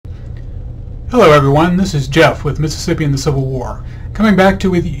Hello everyone, this is Jeff with Mississippi and the Civil War, coming back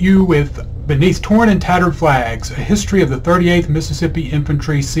to you with Beneath Torn and Tattered Flags, A History of the 38th Mississippi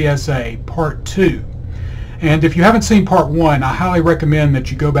Infantry CSA, Part 2. And if you haven't seen Part 1, I highly recommend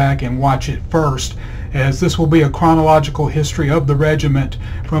that you go back and watch it first, as this will be a chronological history of the regiment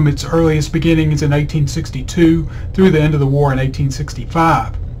from its earliest beginnings in 1862 through the end of the war in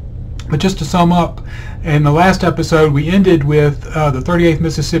 1865. But just to sum up, in the last episode we ended with the 38th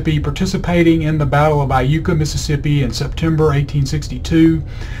Mississippi participating in the Battle of Iuka, Mississippi in September 1862.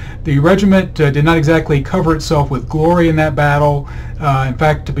 The regiment did not exactly cover itself with glory in that battle. In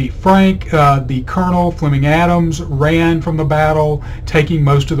fact, to be frank, the Colonel, Fleming Adams, ran from the battle, taking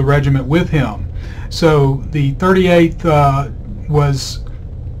most of the regiment with him. So the 38th was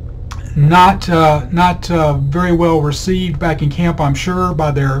not very well received back in camp, I'm sure,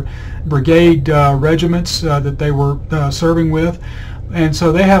 by their brigade regiments that they were serving with, and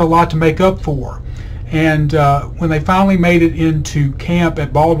so they had a lot to make up for. And when they finally made it into camp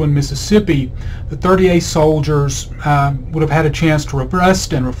at Baldwin, Mississippi, the 38 soldiers would have had a chance to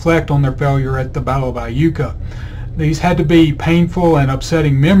rest and reflect on their failure at the Battle of Iuka. These had to be painful and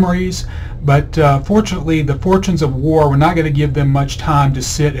upsetting memories, but fortunately the fortunes of war were not going to give them much time to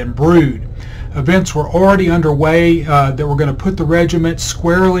sit and brood. Events were already underway that were going to put the regiment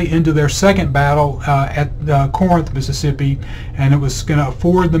squarely into their second battle at Corinth, Mississippi, and it was going to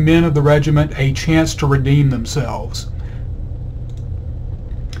afford the men of the regiment a chance to redeem themselves.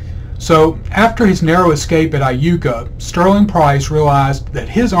 So, after his narrow escape at Iuka, Sterling Price realized that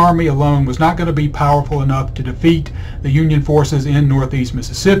his army alone was not going to be powerful enough to defeat the Union forces in northeast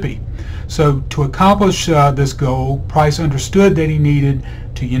Mississippi. So, to accomplish this goal, Price understood that he needed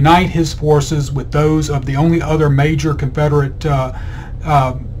to unite his forces with those of the only other major Confederate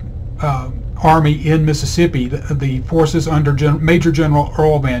army in Mississippi, the forces under Major General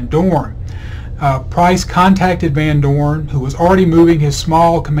Earl Van Dorn. Price contacted Van Dorn, who was already moving his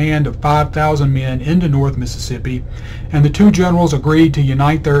small command of 5,000 men into North Mississippi, and the two generals agreed to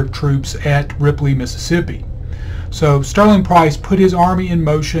unite their troops at Ripley, Mississippi. So Sterling Price put his army in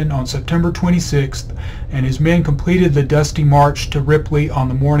motion on September 26th, and his men completed the dusty march to Ripley on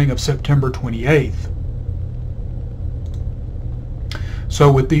the morning of September 28th.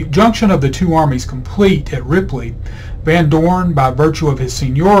 So with the junction of the two armies complete at Ripley, Van Dorn, by virtue of his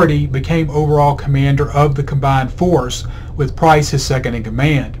seniority, became overall commander of the combined force, with Price his second in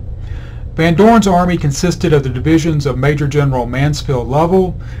command. Van Dorn's army consisted of the divisions of Major General Mansfield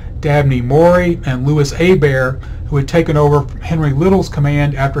Lovell, Dabney Maury, and Lewis Hebert, who had taken over Henry Little's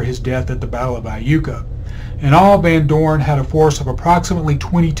command after his death at the Battle of Iuka. In all, Van Dorn had a force of approximately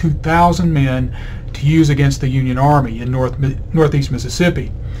 22,000 men to use against the Union Army in northeast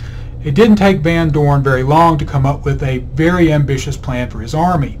Mississippi. It didn't take Van Dorn very long to come up with a very ambitious plan for his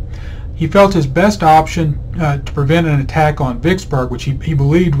army. He felt his best option to prevent an attack on Vicksburg, which he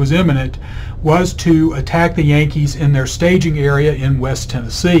believed was imminent, was to attack the Yankees in their staging area in West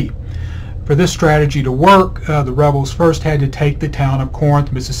Tennessee. For this strategy to work, the rebels first had to take the town of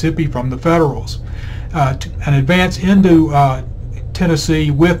Corinth, Mississippi from the Federals. An advance into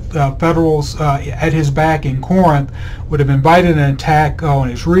Tennessee with Federals at his back in Corinth would have invited an attack on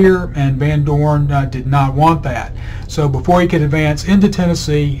his rear, and Van Dorn did not want that. So before he could advance into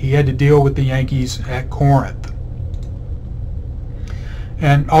Tennessee, he had to deal with the Yankees at Corinth.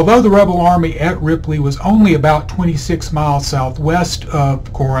 And although the rebel army at Ripley was only about 26 miles southwest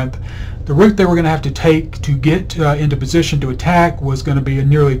of Corinth, the route they were going to have to take to get into position to attack was going to be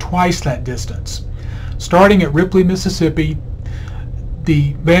nearly twice that distance. Starting at Ripley, Mississippi,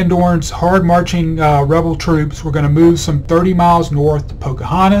 the Van Dorn's hard-marching rebel troops were going to move some 30 miles north to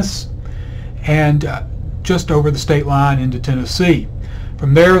Pocahontas and just over the state line into Tennessee.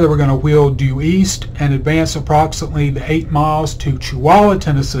 From there, they were going to wheel due east and advance approximately the 8 miles to Chewalla,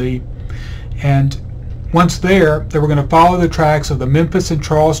 Tennessee, and once there, they were going to follow the tracks of the Memphis and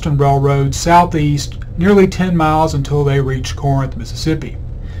Charleston Railroad southeast nearly 10 miles until they reached Corinth, Mississippi.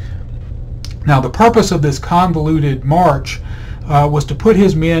 Now, the purpose of this convoluted march was to put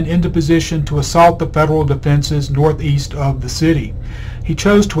his men into position to assault the Federal defenses northeast of the city. He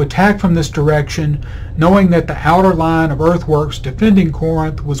chose to attack from this direction, knowing that the outer line of earthworks defending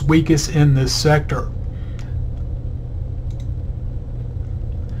Corinth was weakest in this sector.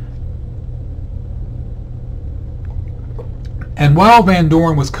 And while Van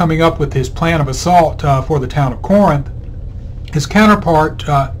Dorn was coming up with his plan of assault for the town of Corinth, his counterpart,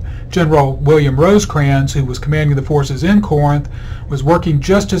 General William Rosecrans, who was commanding the forces in Corinth, was working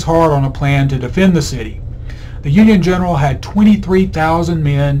just as hard on a plan to defend the city. The Union general had 23,000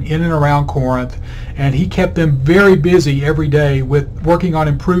 men in and around Corinth, and he kept them very busy every day with working on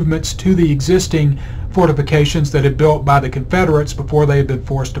improvements to the existing fortifications that had been built by the Confederates before they had been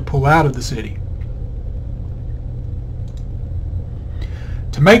forced to pull out of the city.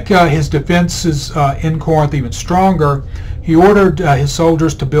 To make his defenses in Corinth even stronger, he ordered his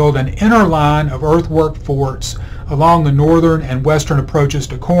soldiers to build an inner line of earthwork forts along the northern and western approaches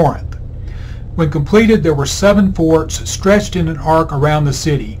to Corinth. When completed, there were 7 forts stretched in an arc around the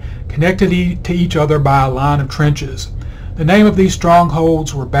city, connected to each other by a line of trenches. The name of these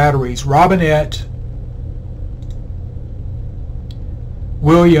strongholds were batteries Robinette,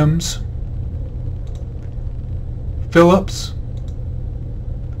 Williams, Phillips,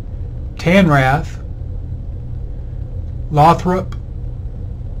 Tanrath, Lothrop,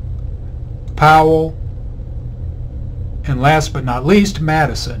 Powell, and last but not least,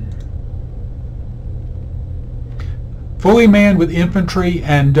 Madison. Fully manned with infantry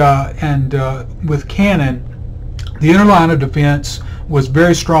and with cannon, the inner line of defense was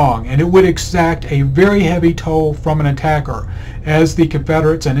very strong, and it would exact a very heavy toll from an attacker, as the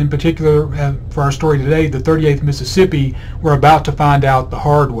Confederates, and in particular for our story today, the 38th Mississippi, were about to find out the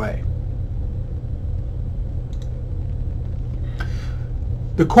hard way.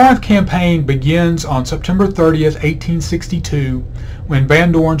 The Corinth campaign begins on September 30th, 1862, when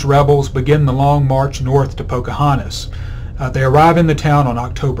Van Dorn's rebels begin the long march north to Pocahontas. They arrive in the town on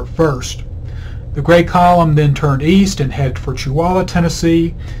October 1st. The Great Column then turned east and headed for Chewalla,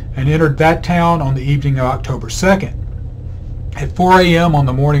 Tennessee, and entered that town on the evening of October 2nd. At 4 a.m. on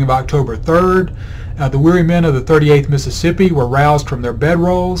the morning of October 3rd, the weary men of the 38th Mississippi were roused from their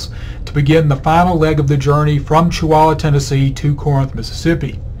bedrolls to begin the final leg of the journey from Chewalla, Tennessee to Corinth,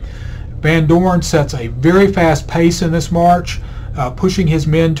 Mississippi. Van Dorn sets a very fast pace in this march, pushing his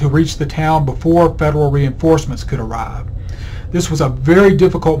men to reach the town before federal reinforcements could arrive. This was a very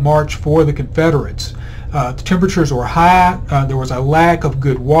difficult march for the Confederates. The temperatures were high, there was a lack of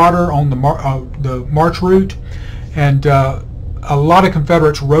good water on the march route, and a lot of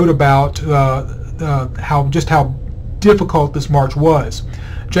Confederates wrote about how difficult this march was.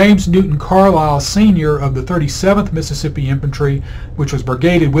 James Newton Carlisle, Sr. of the 37th Mississippi Infantry, which was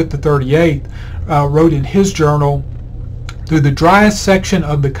brigaded with the 38th, wrote in his journal, "Through the driest section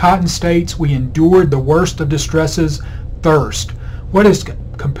of the cotton states we endured the worst of distresses, thirst. What is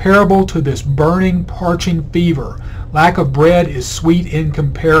comparable to this burning, parching fever? Lack of bread is sweet in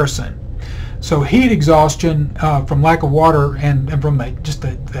comparison." So heat exhaustion from lack of water and from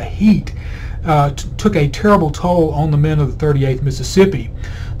the heat took a terrible toll on the men of the 38th Mississippi.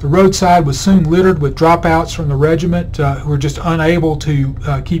 The roadside was soon littered with dropouts from the regiment who were just unable to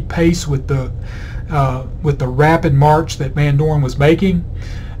keep pace with the rapid march that Van Dorn was making.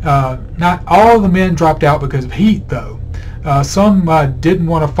 Not all of the men dropped out because of heat, though. Some didn't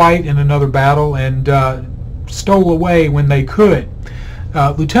want to fight in another battle and stole away when they could.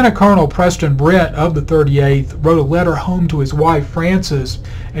 Lieutenant Colonel Preston Brent of the 38th wrote a letter home to his wife Frances,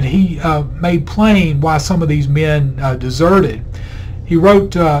 and he made plain why some of these men deserted. He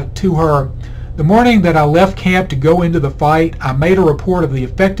wrote to her, "The morning that I left camp to go into the fight, I made a report of the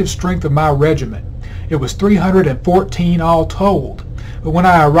effective strength of my regiment. It was 314 all told. But when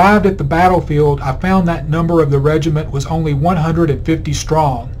I arrived at the battlefield, I found that number of the regiment was only 150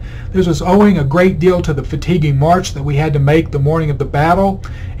 strong. This was owing a great deal to the fatiguing march that we had to make the morning of the battle,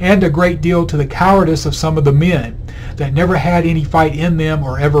 and a great deal to the cowardice of some of the men, that never had any fight in them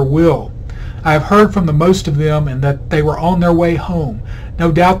or ever will. I have heard from the most of them, and that they were on their way home.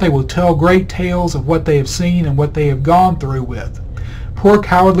 No doubt they will tell great tales of what they have seen and what they have gone through with. Poor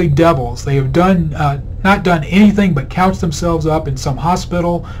cowardly devils, they have not done anything but couch themselves up in some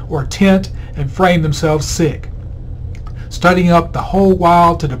hospital or tent and frame themselves sick, studying up the whole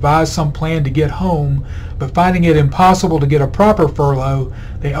while to devise some plan to get home, but finding it impossible to get a proper furlough,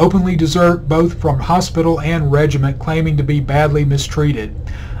 they openly desert both from hospital and regiment, claiming to be badly mistreated.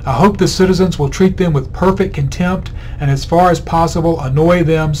 I hope the citizens will treat them with perfect contempt and as far as possible annoy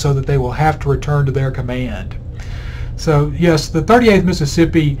them so that they will have to return to their command." So yes, the 38th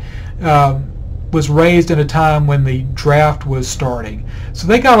Mississippi was raised in a time when the draft was starting. So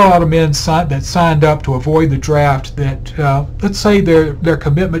they got a lot of men that signed up to avoid the draft that, let's say their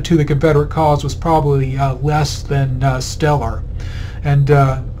commitment to the Confederate cause was probably less than stellar. And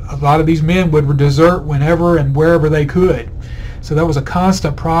a lot of these men would desert whenever and wherever they could. So that was a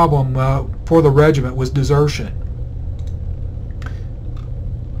constant problem for the regiment, was desertion.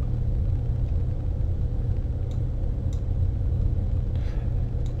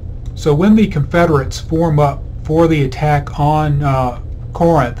 So when the Confederates form up for the attack on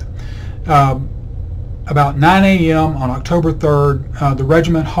Corinth, About 9 a.m. on October 3rd, the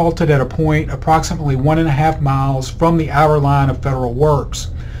regiment halted at a point approximately 1.5 miles from the outer line of Federal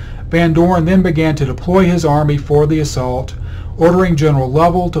works. Van Dorn then began to deploy his army for the assault, ordering General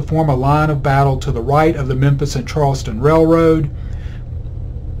Lovell to form a line of battle to the right of the Memphis and Charleston Railroad,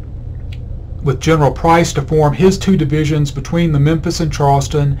 with General Price to form his 2 divisions between the Memphis and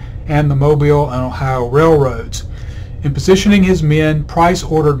Charleston and the Mobile and Ohio railroads. In positioning his men, Price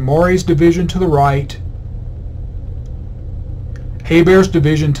ordered Maury's division to the right, Hebert's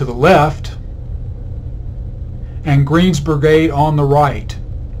division to the left, and Green's brigade on the right.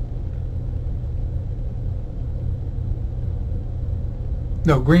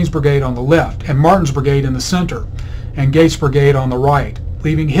 Green's brigade on the left, and Martin's brigade in the center, and Gates' brigade on the right,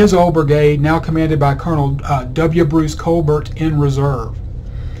 leaving his old brigade, now commanded by Colonel W. Bruce Colbert, in reserve.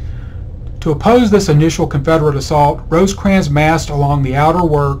 To oppose this initial Confederate assault, Rosecrans massed along the outer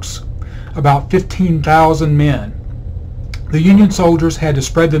works about 15,000 men. The Union soldiers had to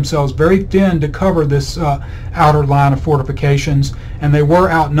spread themselves very thin to cover this outer line of fortifications, and they were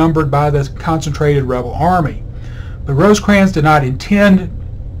outnumbered by the concentrated rebel army. But Rosecrans did not intend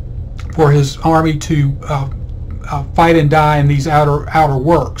for his army to fight and die in these outer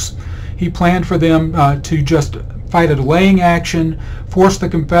works. He planned for them to just fight a delaying action, force the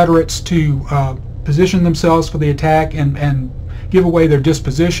Confederates to position themselves for the attack and give away their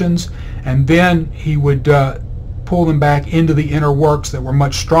dispositions, and then he would pull them back into the inner works that were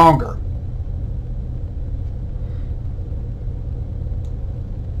much stronger.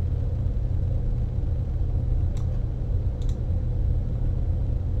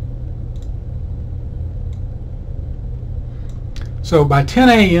 So by 10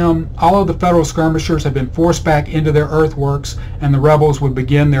 a.m., all of the Federal skirmishers had been forced back into their earthworks, and the rebels would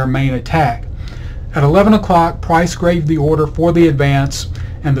begin their main attack. At 11 o'clock, Price gave the order for the advance,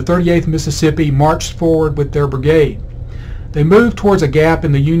 and the 38th Mississippi marched forward with their brigade. They moved towards a gap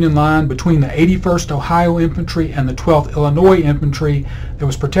in the Union line between the 81st Ohio Infantry and the 12th Illinois Infantry that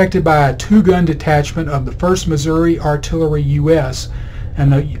was protected by a 2-gun detachment of the 1st Missouri Artillery U.S.,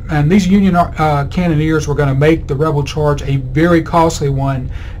 and these Union cannoneers were going to make the rebel charge a very costly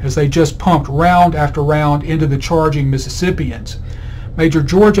one, as they just pumped round after round into the charging Mississippians. Major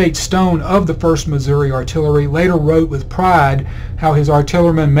George H. Stone of the 1st Missouri Artillery later wrote with pride how his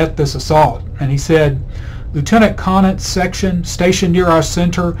artillerymen met this assault, and he said, "Lieutenant Conant's section, stationed near our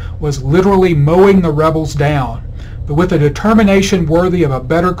center, was literally mowing the rebels down. But with a determination worthy of a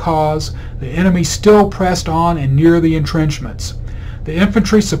better cause, the enemy still pressed on and near the entrenchments. The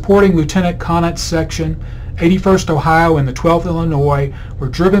infantry supporting Lieutenant Conant's section, 81st Ohio and the 12th Illinois, were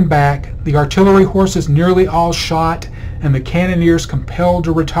driven back, the artillery horses nearly all shot, and the cannoneers compelled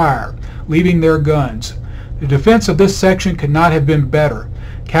to retire, leaving their guns. The defense of this section could not have been better,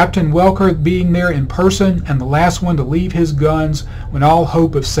 Captain Welker being there in person and the last one to leave his guns when all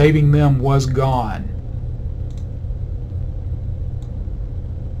hope of saving them was gone."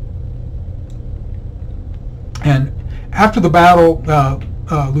 And after the battle,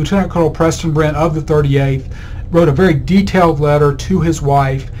 Lieutenant Colonel Preston Brent of the 38th wrote a very detailed letter to his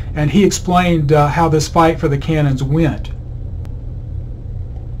wife, and he explained how this fight for the cannons went.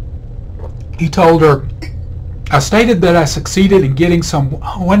 He told her, "I stated that I succeeded in getting some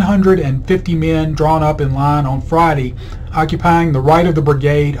 150 men drawn up in line on Friday, occupying the right of the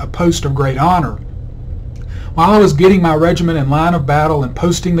brigade, a post of great honor. While I was getting my regiment in line of battle and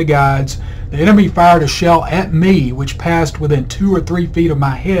posting the guides, the enemy fired a shell at me which passed within 2 or 3 feet of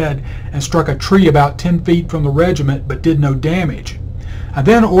my head and struck a tree about 10 feet from the regiment, but did no damage. I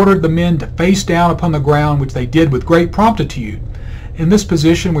then ordered the men to face down upon the ground, which they did with great promptitude. In this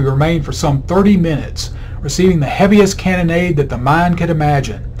position we remained for some 30 minutes, receiving the heaviest cannonade that the mind could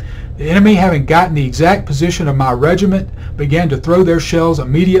imagine. The enemy, having gotten the exact position of my regiment, began to throw their shells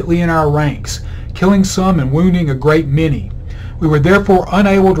immediately in our ranks, killing some and wounding a great many. We were therefore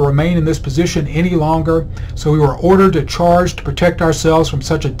unable to remain in this position any longer, so we were ordered to charge to protect ourselves from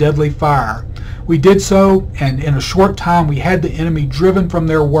such a deadly fire. We did so, and in a short time we had the enemy driven from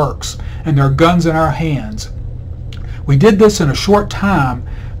their works, and their guns in our hands. We did this in a short time,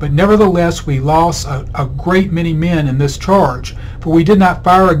 but nevertheless we lost a great many men in this charge, for we did not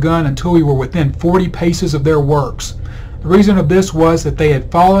fire a gun until we were within 40 paces of their works. The reason of this was that they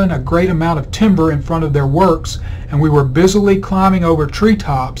had fallen a great amount of timber in front of their works, and we were busily climbing over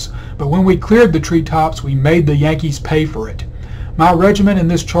treetops, but when we cleared the treetops we made the Yankees pay for it. My regiment in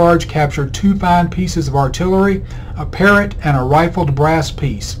this charge captured 2 fine pieces of artillery, a Parrott, and a rifled brass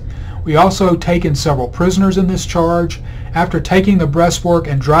piece. We also taken several prisoners in this charge. After taking the breastwork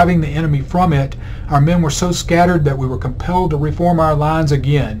and driving the enemy from it, our men were so scattered that we were compelled to reform our lines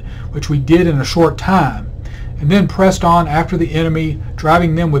again, which we did in a short time, and then pressed on after the enemy,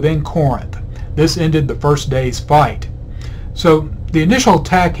 driving them within Corinth. This ended the first day's fight. So the initial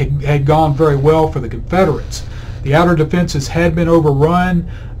attack had gone very well for the Confederates. The outer defenses had been overrun.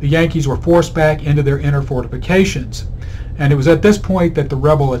 The Yankees were forced back into their inner fortifications. And it was at this point that the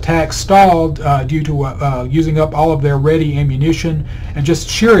rebel attack stalled due to using up all of their ready ammunition and just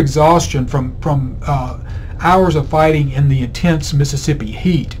sheer exhaustion from hours of fighting in the intense Mississippi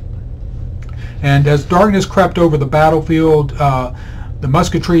heat. And as darkness crept over the battlefield, the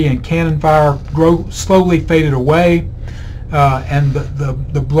musketry and cannon fire slowly faded away, and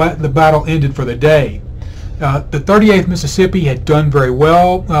the battle ended for the day. The 38th Mississippi had done very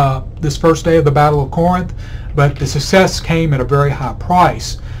well this first day of the Battle of Corinth, but the success came at a very high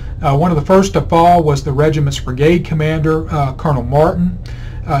price. One of the first to fall was the regiment's brigade commander, Colonel Martin.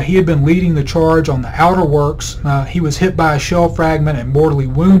 He had been leading the charge on the outer works. He was hit by a shell fragment and mortally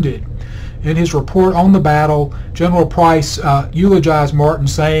wounded. In his report on the battle, General Price eulogized Martin,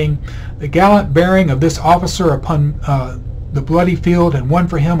 saying, "The gallant bearing of this officer upon the bloody field had won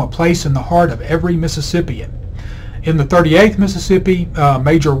for him a place in the heart of every Mississippian." In the 38th Mississippi,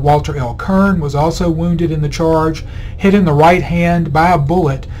 Major Walter L. Kern was also wounded in the charge, hit in the right hand by a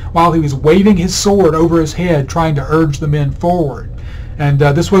bullet while he was waving his sword over his head trying to urge the men forward. And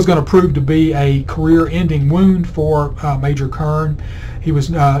this was going to prove to be a career-ending wound for Major Kern. He was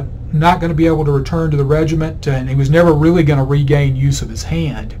not going to be able to return to the regiment, and he was never really going to regain use of his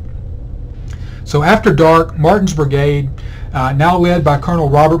hand. So after dark, Martin's brigade, now led by Colonel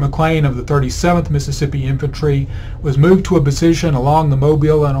Robert McLean of the 37th Mississippi Infantry, was moved to a position along the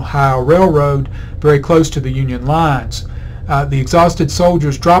Mobile and Ohio Railroad very close to the Union lines. The exhausted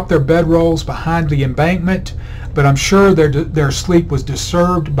soldiers dropped their bedrolls behind the embankment, but I'm sure their sleep was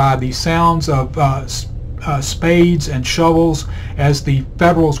disturbed by the sounds of spades and shovels as the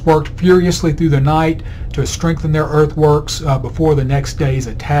Federals worked furiously through the night to strengthen their earthworks before the next day's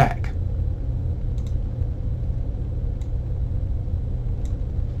attack.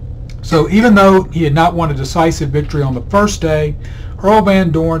 So even though he had not won a decisive victory on the first day, Earl Van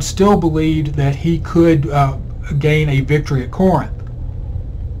Dorn still believed that he could gain a victory at Corinth.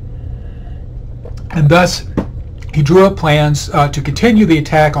 And thus, he drew up plans to continue the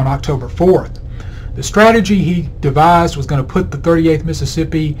attack on October 4th. The strategy he devised was going to put the 38th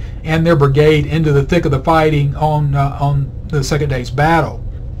Mississippi and their brigade into the thick of the fighting on the second day's battle.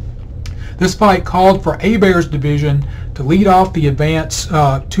 This fight called for Hebert's division to lead off the advance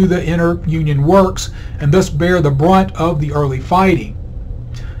to the inner Union works and thus bear the brunt of the early fighting.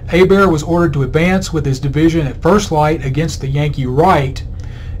 Hebert was ordered to advance with his division at first light against the Yankee right,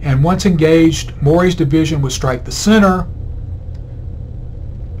 and once engaged, Maury's division would strike the center,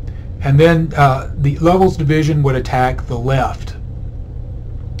 and then the Lovell's division would attack the left.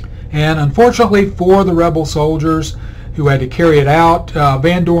 And unfortunately for the rebel soldiers who had to carry it out,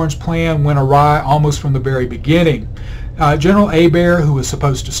 Van Dorn's plan went awry almost from the very beginning. General Hebert, who was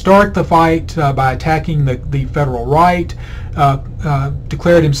supposed to start the fight by attacking the Federal right,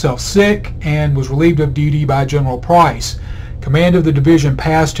 declared himself sick and was relieved of duty by General Price. Command of the division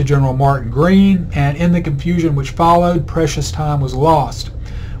passed to General Martin Greene, and in the confusion which followed, precious time was lost.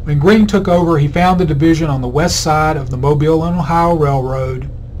 When Greene took over, he found the division on the west side of the Mobile and Ohio Railroad,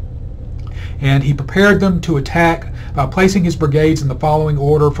 and he prepared them to attack by placing his brigades in the following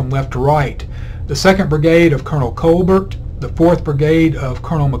order from left to right: the 2nd Brigade of Colonel Colbert, the 4th Brigade of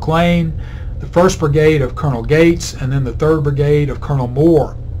Colonel McLean, the 1st Brigade of Colonel Gates, and then the 3rd Brigade of Colonel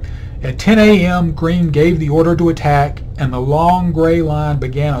Moore. At 10 a.m., Greene gave the order to attack, and the long gray line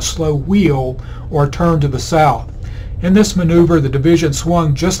began a slow wheel or turn to the south. In this maneuver, the division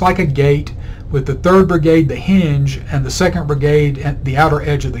swung just like a gate, with the 3rd Brigade the hinge and the 2nd Brigade at the outer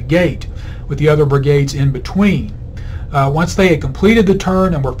edge of the gate, with the other brigades in between. Once they had completed the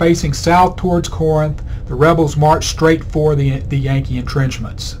turn and were facing south towards Corinth, the rebels marched straight for the Yankee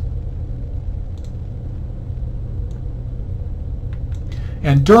entrenchments.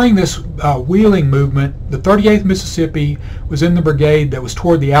 And during this wheeling movement, the 38th Mississippi was in the brigade that was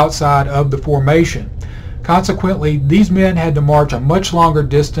toward the outside of the formation. Consequently, these men had to march a much longer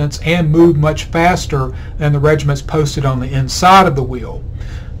distance and move much faster than the regiments posted on the inside of the wheel.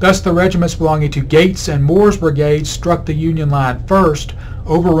 Thus, the regiments belonging to Gates and Moore's brigades struck the Union line first,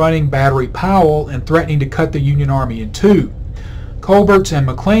 overrunning Battery Powell and threatening to cut the Union Army in two. Colbert's and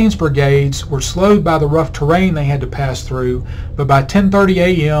McLean's brigades were slowed by the rough terrain they had to pass through, but by 10:30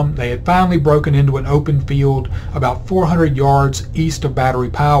 a.m. they had finally broken into an open field about 400 yards east of Battery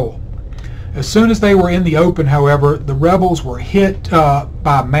Powell. As soon as they were in the open, however, the rebels were hit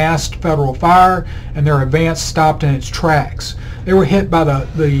by massed federal fire, and their advance stopped in its tracks. They were hit by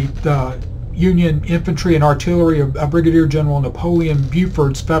the Union infantry and artillery of Brigadier General Napoleon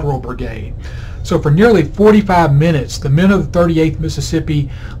Buford's Federal Brigade. So for nearly 45 minutes, the men of the 38th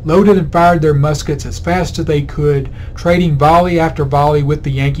Mississippi loaded and fired their muskets as fast as they could, trading volley after volley with the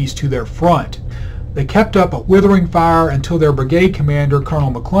Yankees to their front. They kept up a withering fire until their brigade commander,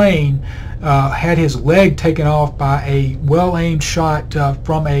 Colonel McLean, had his leg taken off by a well-aimed shot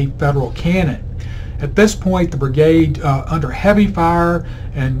from a Federal cannon. At this point, the brigade, under heavy fire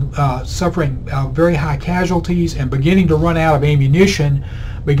and suffering very high casualties and beginning to run out of ammunition,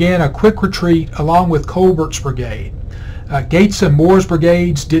 began a quick retreat along with Colbert's brigade. Gates and Moore's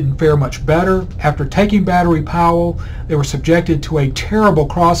brigades didn't fare much better. After taking Battery Powell, they were subjected to a terrible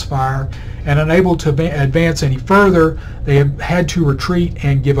crossfire, and unable to advance any further, they had to retreat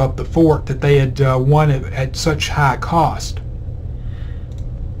and give up the fort that they had won at such high cost.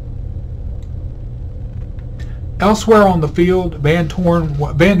 Elsewhere on the field, Van Dorn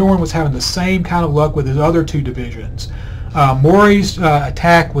was having the same kind of luck with his other two divisions. Maury's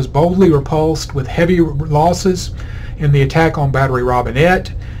attack was boldly repulsed with heavy losses in the attack on Battery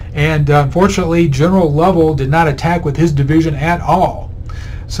Robinette, and unfortunately General Lovell did not attack with his division at all.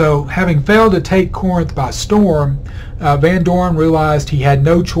 So, having failed to take Corinth by storm, Van Dorn realized he had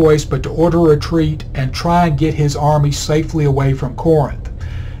no choice but to order a retreat and try and get his army safely away from Corinth.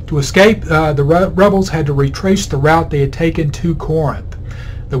 To escape, the rebels had to retrace the route they had taken to Corinth.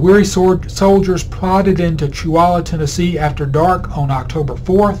 The weary soldiers plodded into Chewalla, Tennessee after dark on October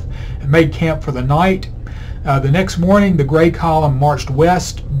 4th and made camp for the night. The next morning, the Gray Column marched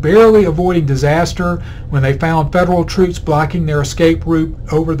west, barely avoiding disaster when they found Federal troops blocking their escape route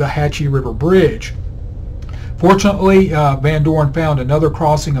over the Hatchie River Bridge. Fortunately, Van Dorn found another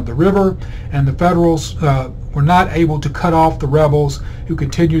crossing of the river, and the Federals were not able to cut off the rebels, who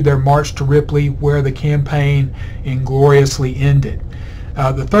continued their march to Ripley, where the campaign ingloriously ended.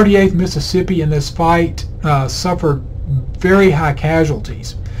 The 38th Mississippi in this fight suffered very high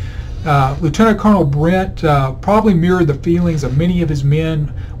casualties. Lieutenant Colonel Brent probably mirrored the feelings of many of his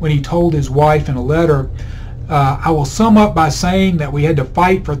men when he told his wife in a letter, "I will sum up by saying that we had to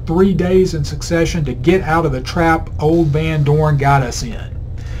fight for 3 days in succession to get out of the trap old Van Dorn got us in."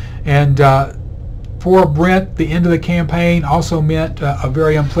 And for Brent, the end of the campaign also meant a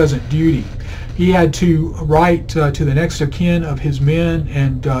very unpleasant duty. He had to write to the next of kin of his men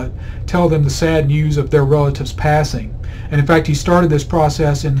and tell them the sad news of their relatives' passing. And in fact, he started this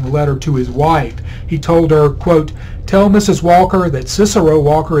process in the letter to his wife. He told her, quote, "Tell Mrs. Walker that Cicero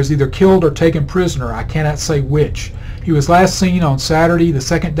Walker is either killed or taken prisoner. I cannot say which. He was last seen on Saturday, the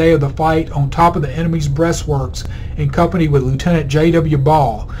second day of the fight, on top of the enemy's breastworks in company with Lieutenant J.W.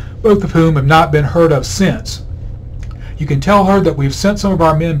 Ball, both of whom have not been heard of since. You can tell her that we've sent some of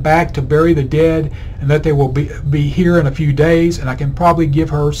our men back to bury the dead and that they will be here in a few days, and I can probably give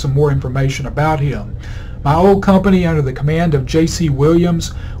her some more information about him. My old company under the command of J.C.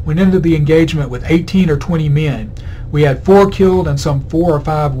 Williams went into the engagement with 18 or 20 men. We had 4 killed and some 4 or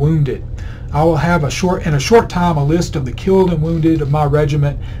 5 wounded. I will have in a short time a list of the killed and wounded of my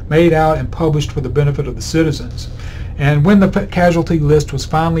regiment made out and published for the benefit of the citizens." And when the casualty list was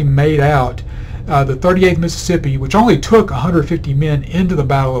finally made out, the 38th Mississippi, which only took 150 men into the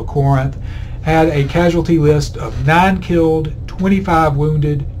Battle of Corinth, had a casualty list of 9 killed, 25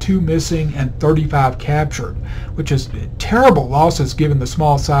 wounded, 2 missing, and 35 captured, which is terrible losses given the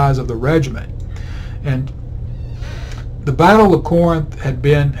small size of the regiment. And the Battle of Corinth had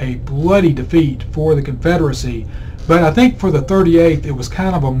been a bloody defeat for the Confederacy, but I think for the 38th it was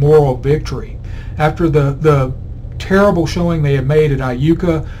kind of a moral victory. After the terrible showing they had made at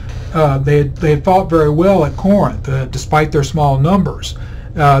Iuka, they had fought very well at Corinth, despite their small numbers.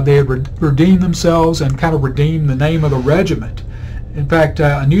 They had redeemed themselves and kind of redeemed the name of the regiment. In fact,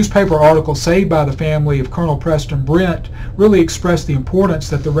 a newspaper article saved by the family of Colonel Preston Brent really expressed the importance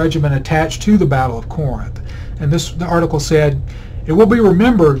that the regiment attached to the Battle of Corinth. And the article said, "It will be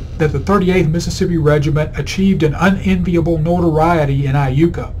remembered that the 38th Mississippi Regiment achieved an unenviable notoriety in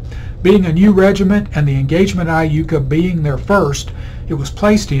Iuka. Being a new regiment and the engagement at Iuka being their first it was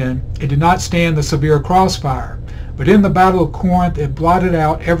placed in, it did not stand the severe crossfire. But in the Battle of Corinth it blotted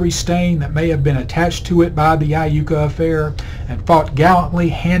out every stain that may have been attached to it by the Iuka affair, and fought gallantly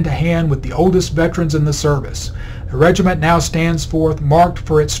hand to hand with the oldest veterans in the service. The regiment now stands forth marked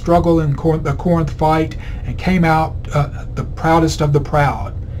for its struggle in the Corinth fight, and came out the proudest of the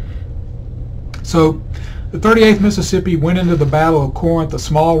proud." So the 38th Mississippi went into the Battle of Corinth a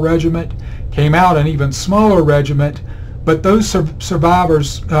small regiment, came out an even smaller regiment, But those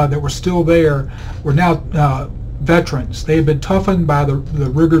survivors that were still there were now veterans. They had been toughened by the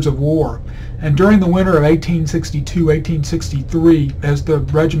rigors of war. And during the winter of 1862-1863, as the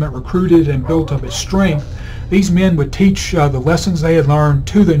regiment recruited and built up its strength, these men would teach the lessons they had learned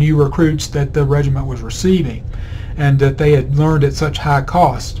to the new recruits that the regiment was receiving, and that they had learned at such high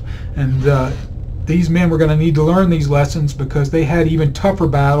cost. And these men were going to need to learn these lessons because they had even tougher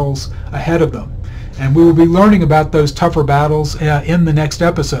battles ahead of them. And we will be learning about those tougher battles in the next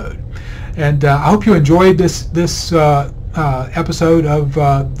episode. And I hope you enjoyed this episode of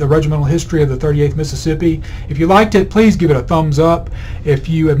the regimental history of the 38th Mississippi. If you liked it, please give it a thumbs up. If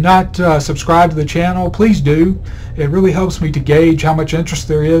you have not subscribed to the channel, please do. It really helps me to gauge how much interest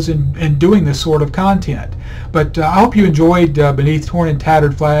there is in doing this sort of content. But I hope you enjoyed Beneath Torn and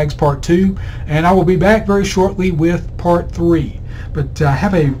Tattered Flags Part 2, and I will be back very shortly with Part 3. But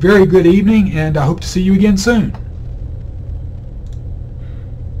have a very good evening, and I hope to see you again soon.